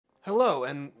Hello,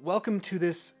 and welcome to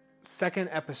this second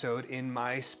episode in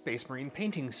my Space Marine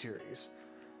painting series.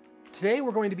 Today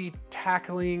we're going to be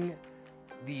tackling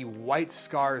the White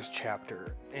Scars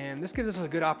chapter, and this gives us a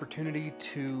good opportunity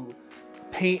to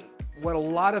paint what a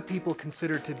lot of people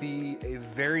consider to be a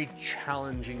very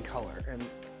challenging color, and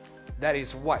that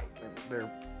is white.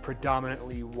 They're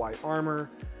predominantly white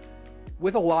armor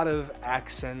with a lot of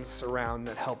accents around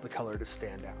that help the color to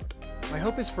stand out. My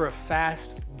hope is for a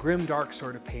fast, grim-dark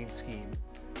sort of paint scheme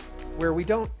where we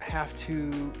don't have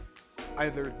to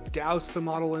either douse the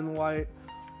model in white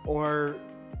or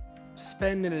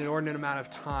spend an inordinate amount of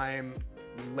time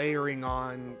layering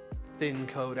on thin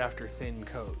coat after thin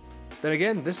coat. Then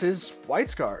again, this is White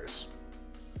Scars.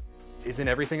 Isn't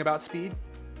everything about speed?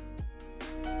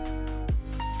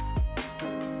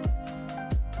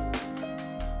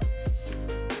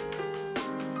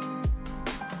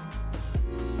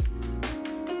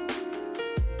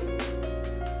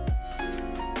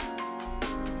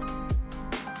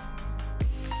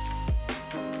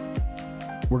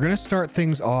 We're going to start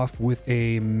things off with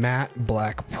a matte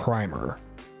black primer.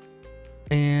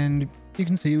 And you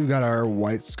can see we've got our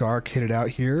White Scar kitted out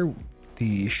here,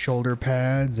 the shoulder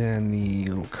pads and the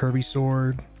little Kirby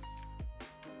sword,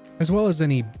 as well as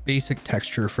any basic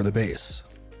texture for the base.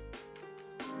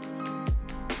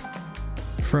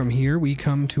 From here we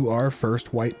come to our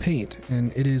first white paint,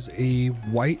 and it is a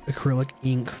white acrylic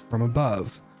ink from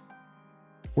above.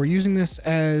 We're using this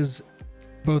as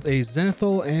both a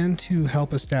zenithal and to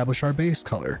help establish our base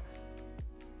color.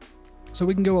 So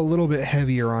we can go a little bit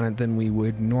heavier on it than we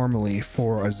would normally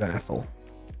for a zenithal.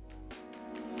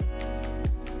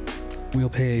 We'll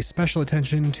pay special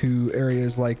attention to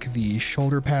areas like the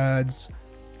shoulder pads,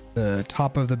 the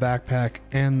top of the backpack,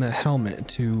 and the helmet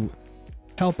to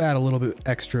help add a little bit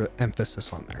extra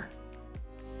emphasis on there.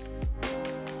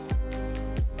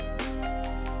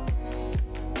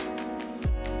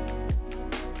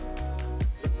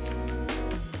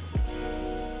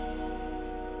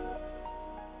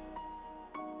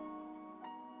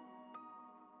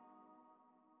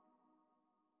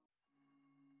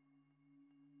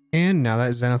 And now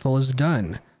that zenithal is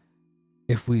done,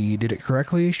 if we did it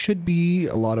correctly, should be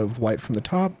a lot of white from the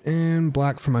top and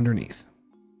black from underneath.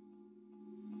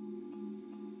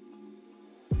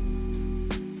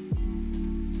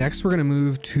 Next, we're going to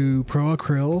move to Pro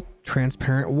Acryl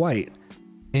Transparent White.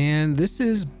 And this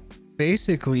is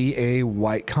basically a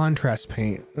white contrast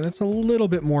paint that's a little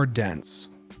bit more dense.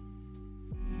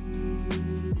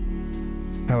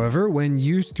 However, when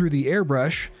used through the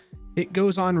airbrush, it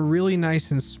goes on really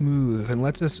nice and smooth and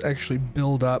lets us actually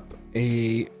build up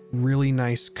a really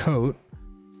nice coat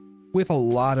with a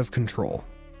lot of control.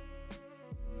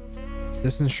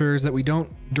 This ensures that we don't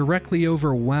directly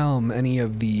overwhelm any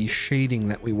of the shading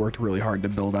that we worked really hard to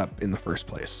build up in the first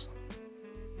place.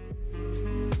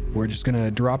 We're just going to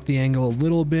drop the angle a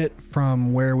little bit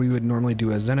from where we would normally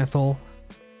do a zenithal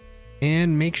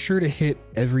and make sure to hit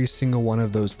every single one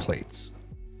of those plates.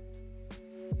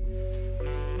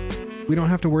 We don't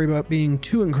have to worry about being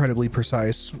too incredibly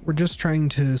precise. We're just trying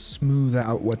to smooth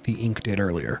out what the ink did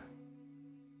earlier.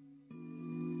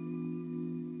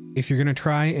 If you're going to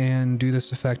try and do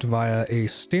this effect via a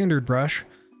standard brush,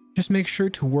 just make sure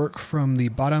to work from the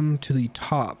bottom to the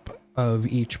top of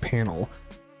each panel.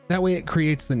 That way it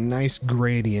creates the nice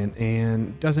gradient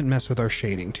and doesn't mess with our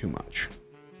shading too much.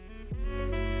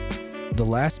 The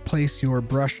last place your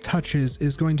brush touches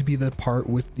is going to be the part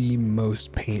with the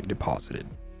most paint deposited.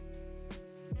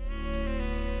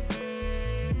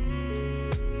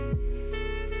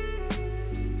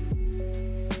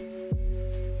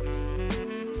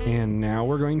 And now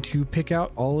we're going to pick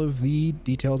out all of the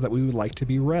details that we would like to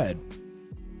be red.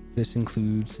 This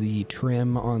includes the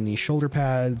trim on the shoulder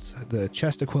pads, the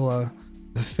chest aquila,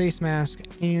 the face mask,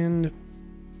 and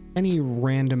any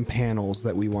random panels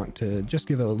that we want to just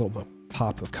give it a little bit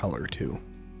pop of color to.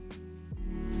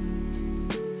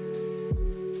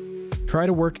 Try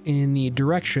to work in the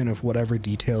direction of whatever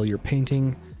detail you're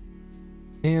painting,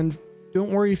 and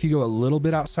don't worry if you go a little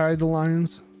bit outside the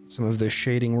lines. Some of the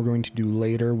shading we're going to do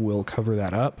later will cover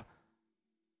that up.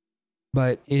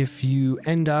 But if you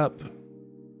end up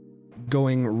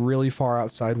going really far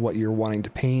outside what you're wanting to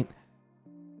paint,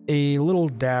 a little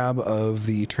dab of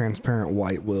the transparent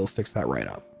white will fix that right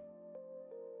up.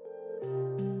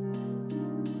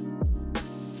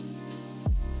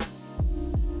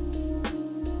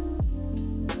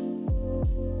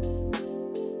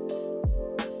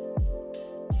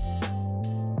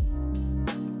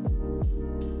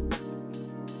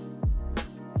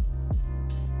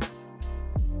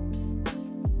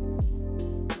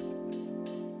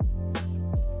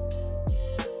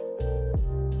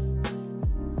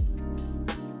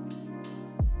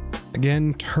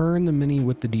 Again, turn the Mini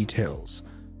with the details.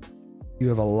 You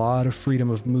have a lot of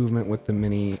freedom of movement with the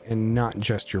Mini and not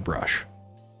just your brush.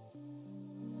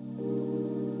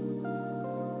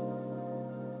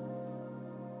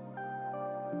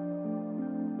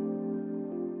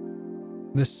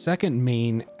 The second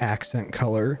main accent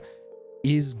color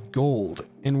is gold,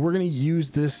 and we're going to use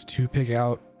this to pick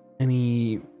out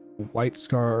any White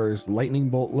Scars lightning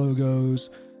bolt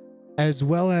logos, as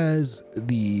well as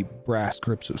the brass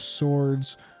grips of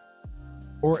swords,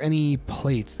 or any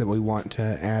plates that we want to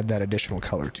add that additional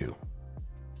color to.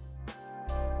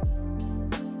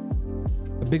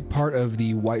 A big part of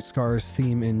the White Scars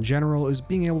theme in general is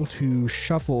being able to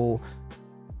shuffle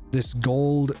this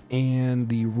gold and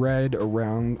the red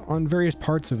around on various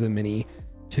parts of the Mini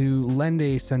to lend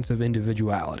a sense of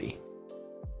individuality.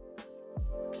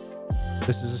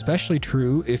 This is especially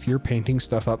true if you're painting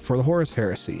stuff up for the Horus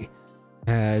Heresy,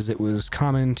 as it was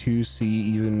common to see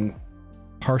even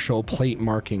partial plate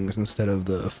markings instead of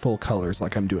the full colors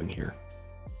like I'm doing here.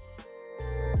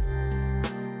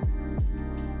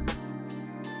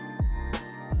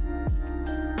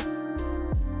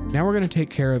 Now we're going to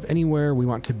take care of anywhere we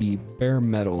want to be bare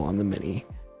metal on the Mini,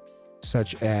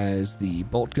 such as the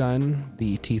bolt gun,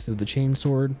 the teeth of the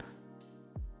chainsword,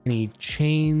 any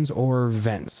chains or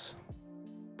vents.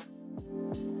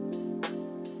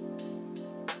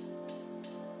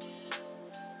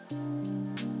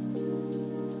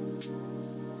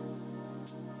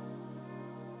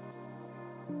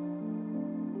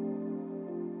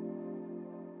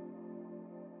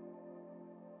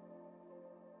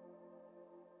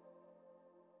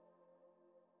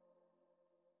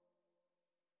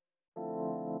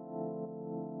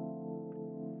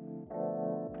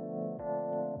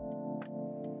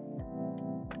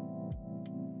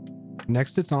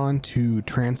 Next, it's on to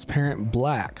transparent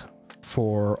black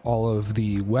for all of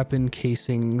the weapon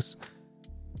casings,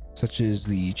 such as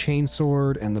the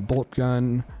chainsword and the bolt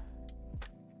gun,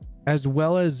 as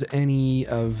well as any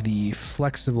of the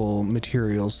flexible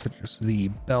materials, such as the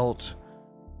belt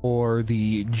or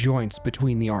the joints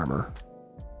between the armor.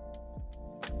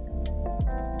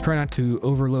 Try not to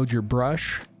overload your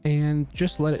brush and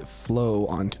just let it flow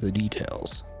onto the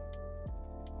details.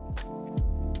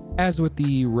 As with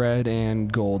the red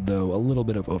and gold though, a little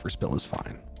bit of overspill is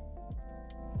fine.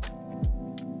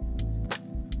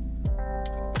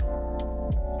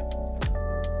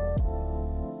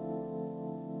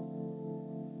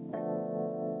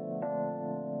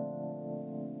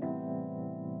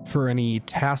 For any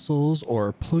tassels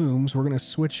or plumes, we're going to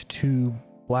switch to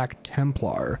Black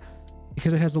Templar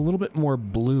because it has a little bit more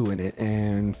blue in it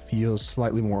and feels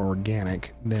slightly more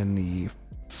organic than the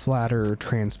flatter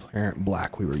transparent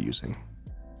black we were using.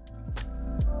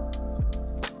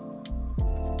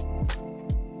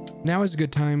 Now is a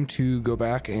good time to go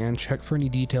back and check for any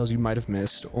details you might have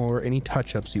missed or any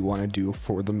touch-ups you want to do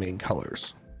for the main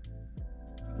colors.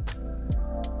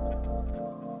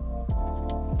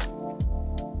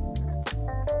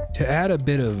 To add a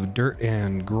bit of dirt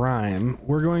and grime,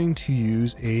 we're going to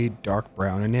use a dark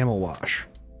brown enamel wash.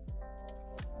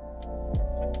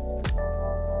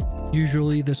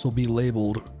 Usually this will be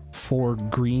labeled for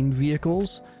green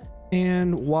vehicles,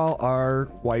 and while our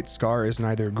White Scar is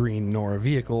neither green nor a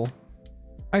vehicle,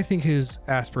 I think his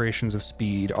aspirations of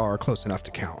speed are close enough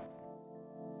to count.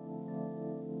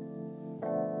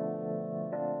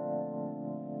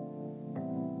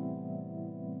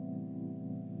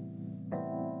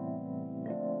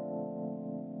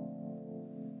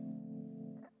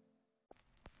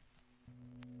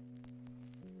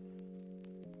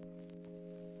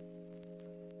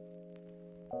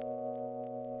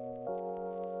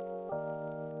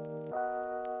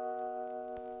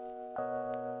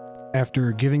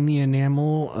 After giving the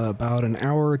enamel about an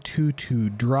hour or two to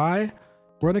dry,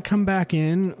 we're going to come back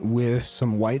in with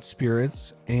some white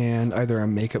spirits and either a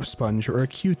makeup sponge or a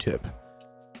Q-tip.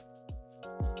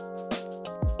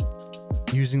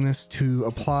 Using this to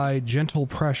apply gentle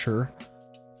pressure,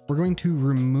 we're going to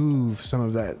remove some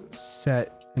of that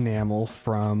set enamel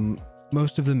from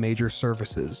most of the major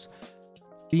surfaces,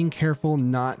 being careful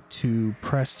not to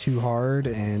press too hard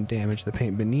and damage the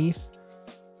paint beneath,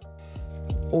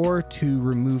 or to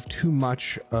remove too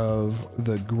much of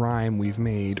the grime we've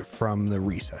made from the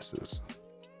recesses.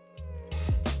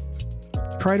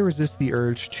 Try to resist the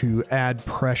urge to add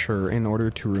pressure in order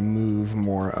to remove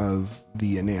more of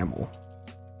the enamel.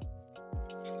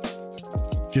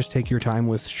 Just take your time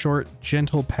with short,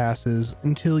 gentle passes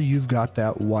until you've got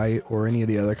that white or any of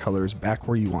the other colors back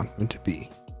where you want them to be.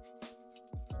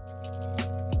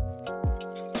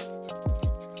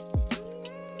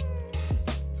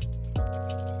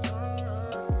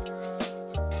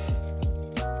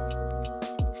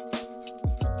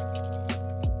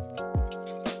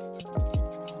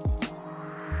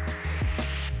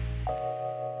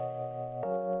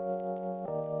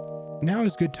 Now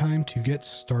is a good time to get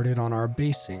started on our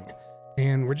basing,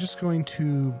 and we're just going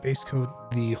to base coat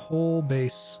the whole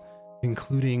base,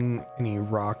 including any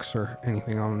rocks or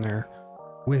anything on there,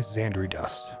 with Xandri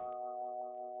dust.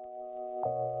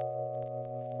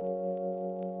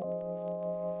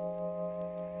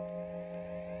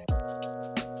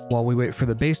 While we wait for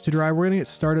the base to dry, we're going to get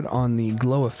started on the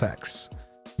glow effects,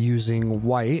 using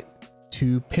white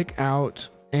to pick out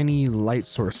any light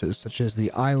sources such as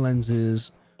the eye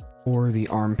lenses or the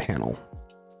arm panel.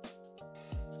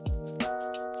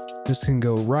 This can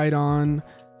go right on,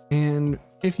 and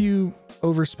if you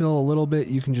overspill a little bit,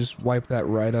 you can just wipe that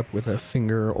right up with a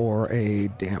finger or a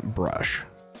damp brush.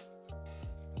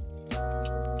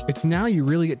 It's now you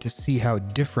really get to see how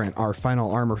different our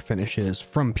final armor finish is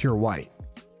from pure white.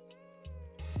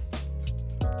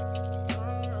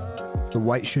 The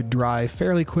white should dry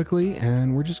fairly quickly,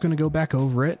 and we're just going to go back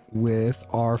over it with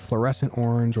our fluorescent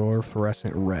orange or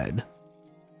fluorescent red.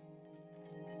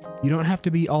 You don't have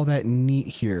to be all that neat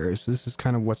here, so this is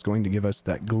kind of what's going to give us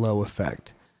that glow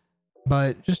effect.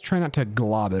 But just try not to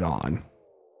glob it on.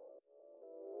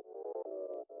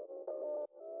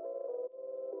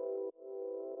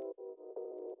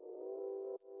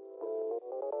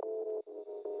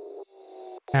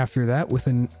 After that, with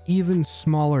an even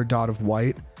smaller dot of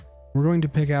white, we're going to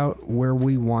pick out where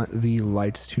we want the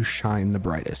lights to shine the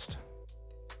brightest.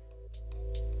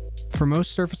 For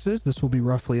most surfaces, this will be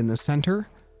roughly in the center.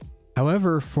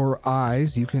 However, for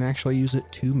eyes, you can actually use it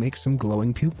to make some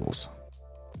glowing pupils.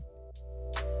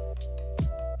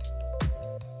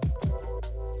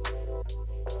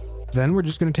 Then we're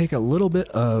just going to take a little bit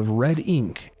of red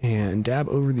ink and dab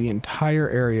over the entire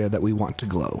area that we want to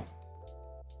glow.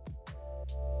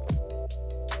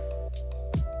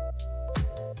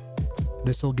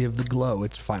 This will give the glow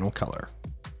its final color.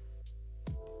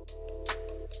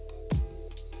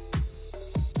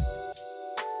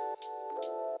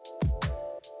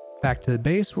 Back to the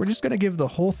base, we're just going to give the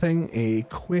whole thing a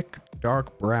quick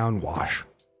dark brown wash.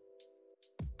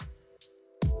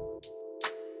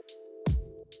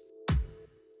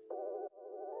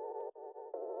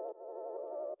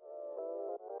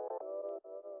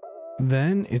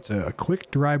 Then it's a quick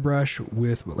dry brush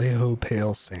with Vallejo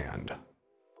Pale Sand.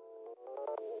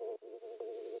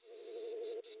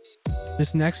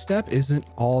 This next step isn't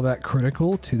all that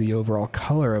critical to the overall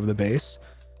color of the base,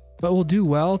 but will do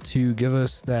well to give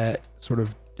us that sort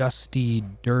of dusty,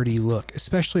 dirty look,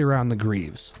 especially around the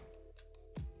greaves.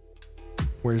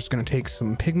 We're just going to take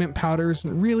some pigment powders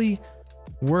and really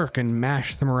work and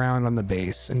mash them around on the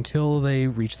base until they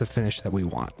reach the finish that we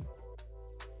want.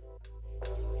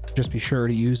 Just be sure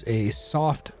to use a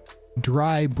soft,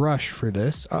 dry brush for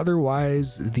this,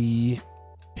 otherwise the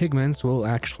pigments will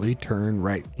actually turn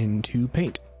right into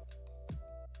paint.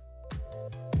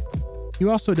 You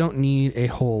also don't need a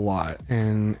whole lot,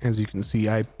 and as you can see,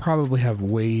 I probably have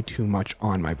way too much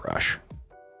on my brush.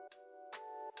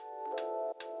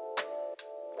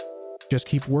 Just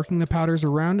keep working the powders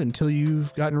around until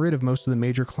you've gotten rid of most of the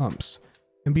major clumps,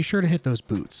 and be sure to hit those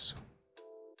boots.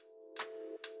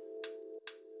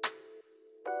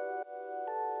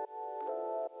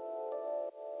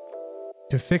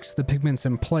 To fix the pigments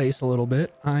in place a little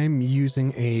bit, I'm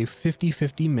using a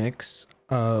 50-50 mix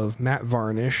of matte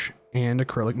varnish and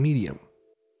acrylic medium.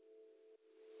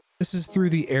 This is through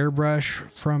the airbrush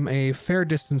from a fair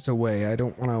distance away. I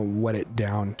don't want to wet it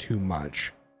down too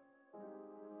much.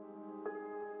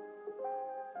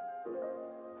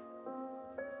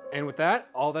 And with that,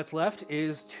 all that's left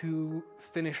is to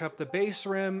finish up the base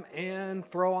rim and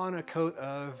throw on a coat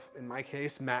of, in my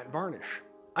case, matte varnish.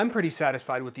 I'm pretty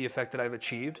satisfied with the effect that I've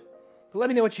achieved, but let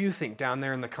me know what you think down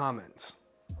there in the comments.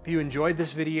 If you enjoyed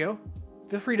this video,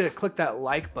 feel free to click that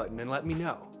like button and let me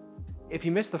know. If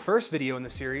you missed the first video in the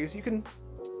series, you can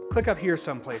click up here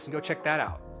someplace and go check that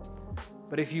out.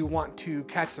 But if you want to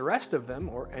catch the rest of them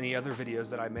or any other videos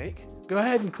that I make, go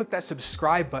ahead and click that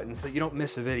subscribe button so that you don't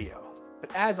miss a video.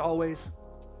 But as always,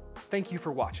 thank you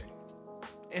for watching,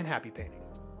 and happy painting.